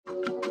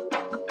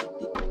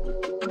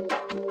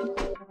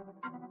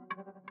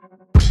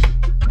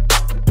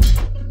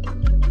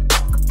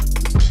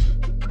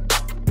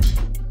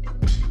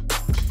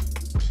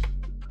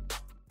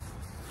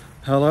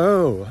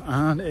Hello,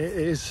 and it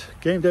is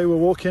game day. We're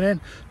walking in,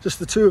 just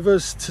the two of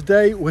us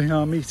today. We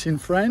are meeting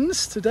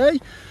friends today,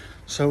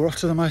 so we're off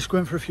to the Mice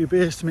going for a few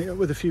beers to meet up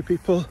with a few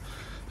people.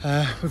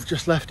 We've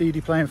just left Edie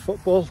playing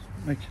football,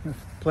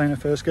 playing her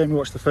first game. We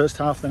watched the first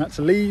half, then had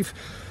to leave.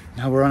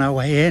 Now we're on our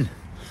way in,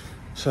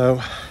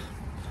 so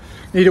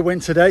need a win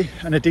today,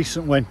 and a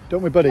decent win,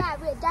 don't we, buddy? Yeah,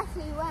 we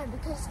definitely win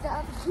because the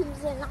other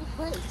team's in last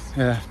place.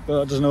 Yeah, but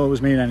that doesn't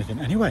always mean anything.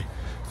 Anyway,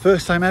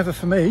 first time ever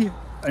for me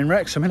in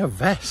Wrexham in a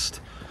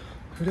vest.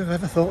 Who'd have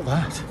ever thought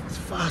that? It's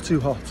far too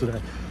hot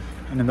today.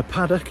 And in the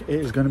paddock, it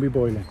is going to be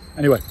boiling.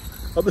 Anyway,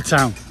 up the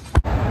town.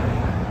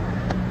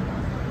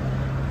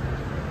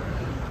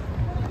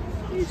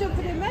 You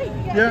jumping in, mate?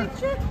 Get Yeah. a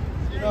picture?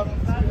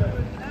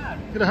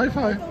 Get a high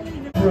five.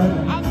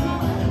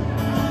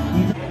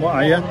 What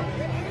are you?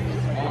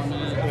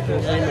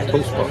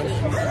 Postbox.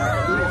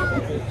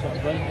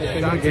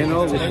 Getting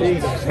all the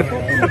seats.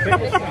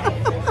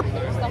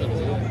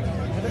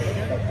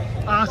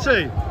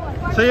 Artie,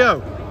 Theo,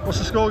 what's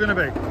the score going to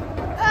be?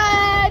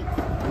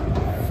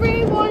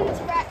 3-1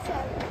 to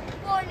Wrexham.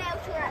 4-0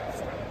 to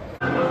Wrexham.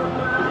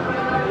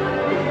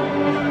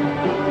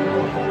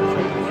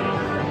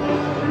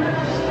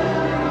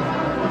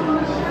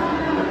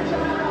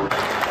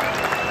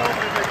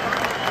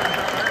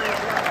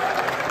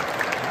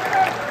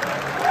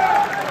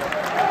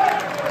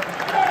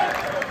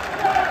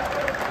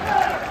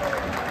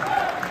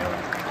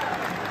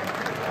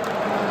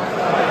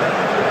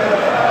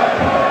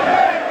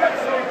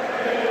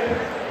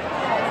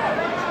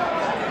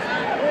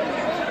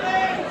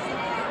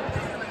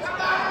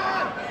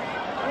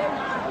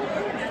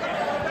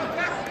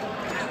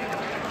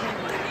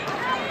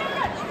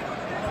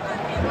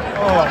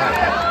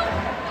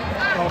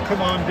 Oh,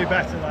 come on, do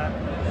better there.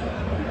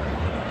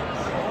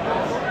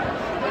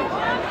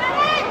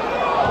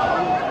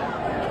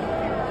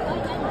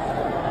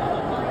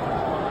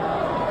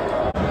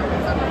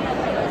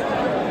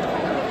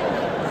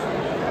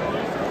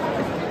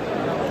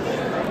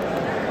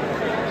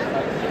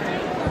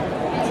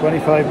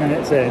 "25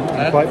 minutes in,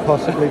 and quite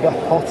possibly the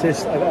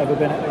hottest I've ever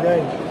been at the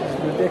game. It's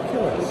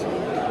ridiculous.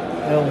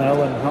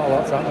 0-0 and not a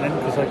lot's happening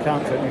because I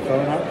can't take my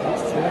phone out.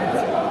 It's too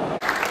late.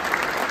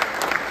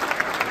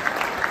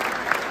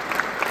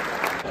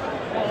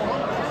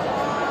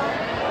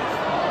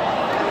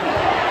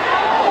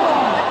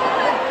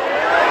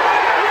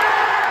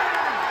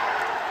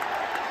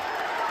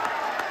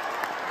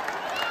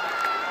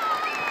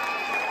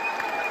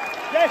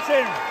 Get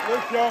him,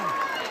 Luke Young.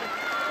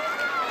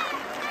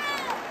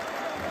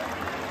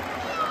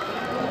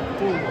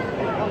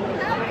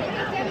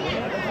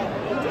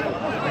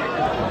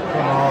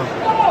 Come on.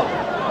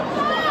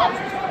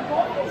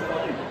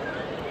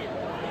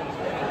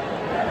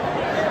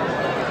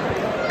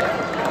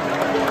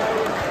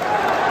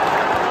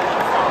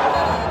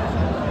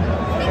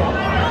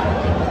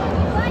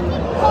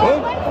 Oh,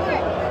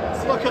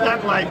 look at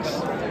that legs.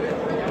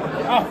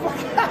 Oh, fuck.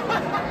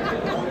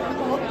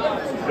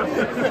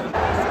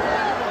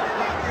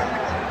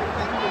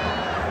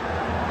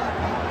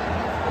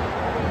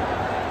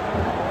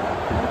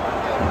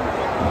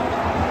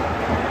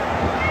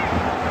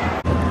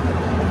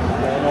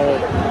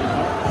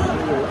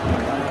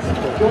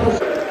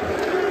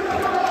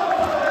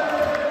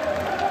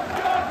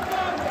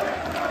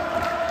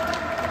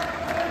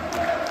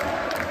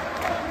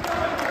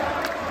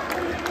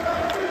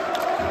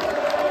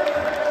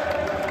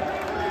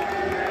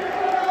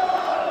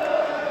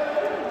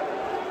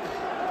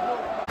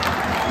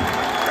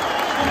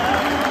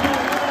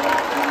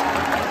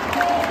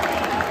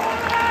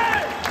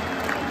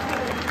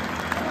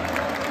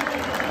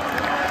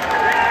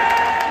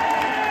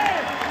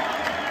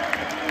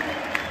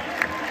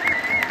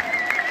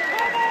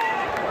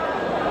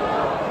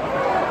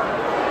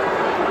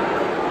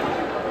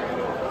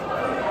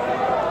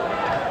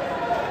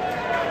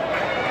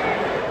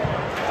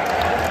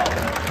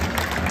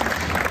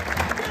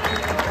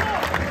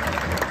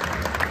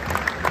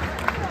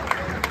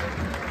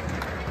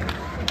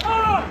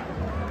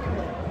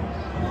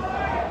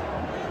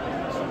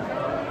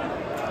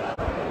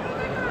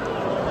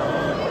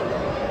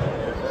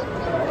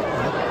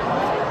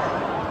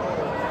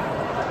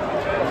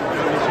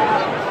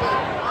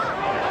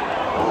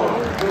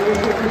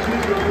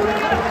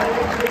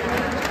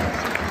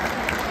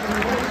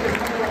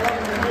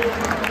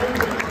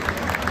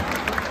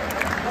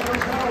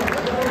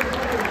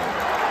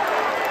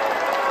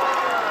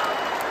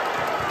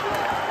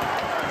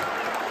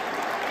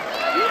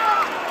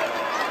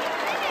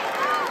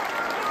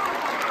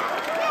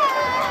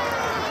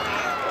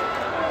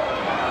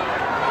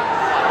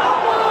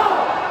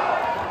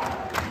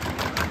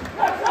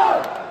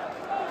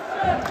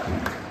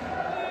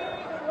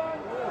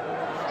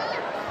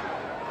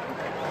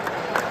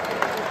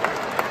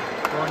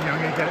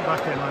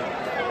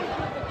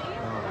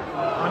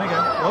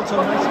 そう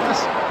思いま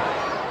す。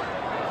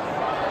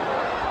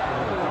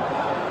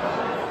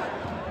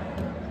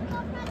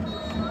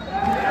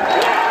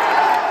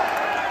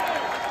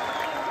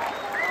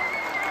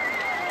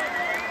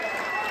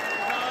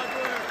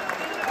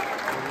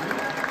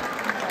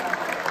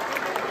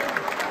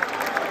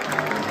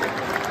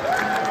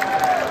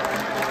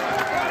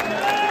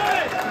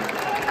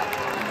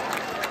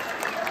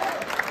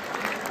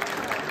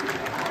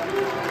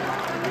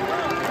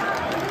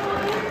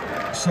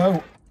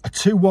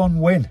2-1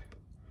 win.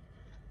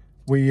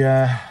 We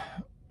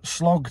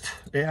slogged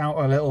it out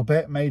a little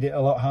bit, made it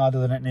a lot harder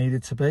than it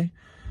needed to be.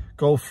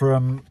 Goal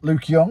from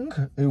Luke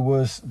Young, who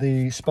was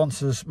the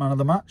sponsors man of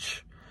the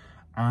match,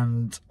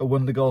 and a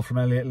wonder goal from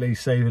Elliott Lee,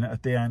 saving it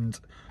at the end.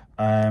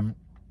 Yeah,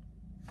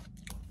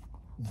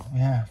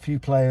 a few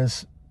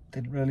players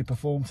didn't really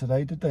perform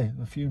today, did they?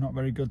 A few not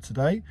very good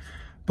today.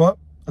 But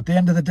at the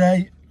end of the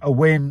day, a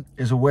win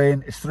is a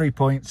win. It's 3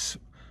 points,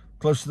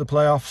 close to the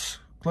playoffs,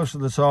 close to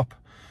the top.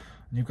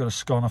 And you've got to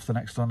scone off the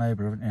next door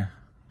neighbour, haven't you?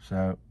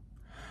 So,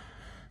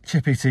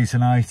 chippy tea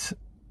tonight.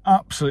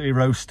 Absolutely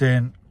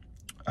roasting.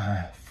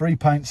 3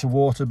 pints of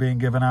water being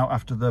given out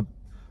after the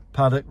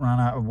paddock ran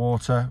out of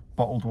water,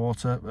 bottled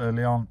water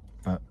early on.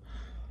 But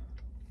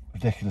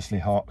ridiculously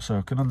hot, so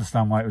I can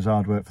understand why it was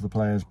hard work for the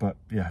players. But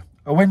yeah,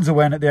 a win's a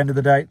win at the end of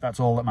the day.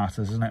 That's all that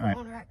matters, isn't it, mate?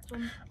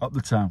 Up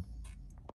the town.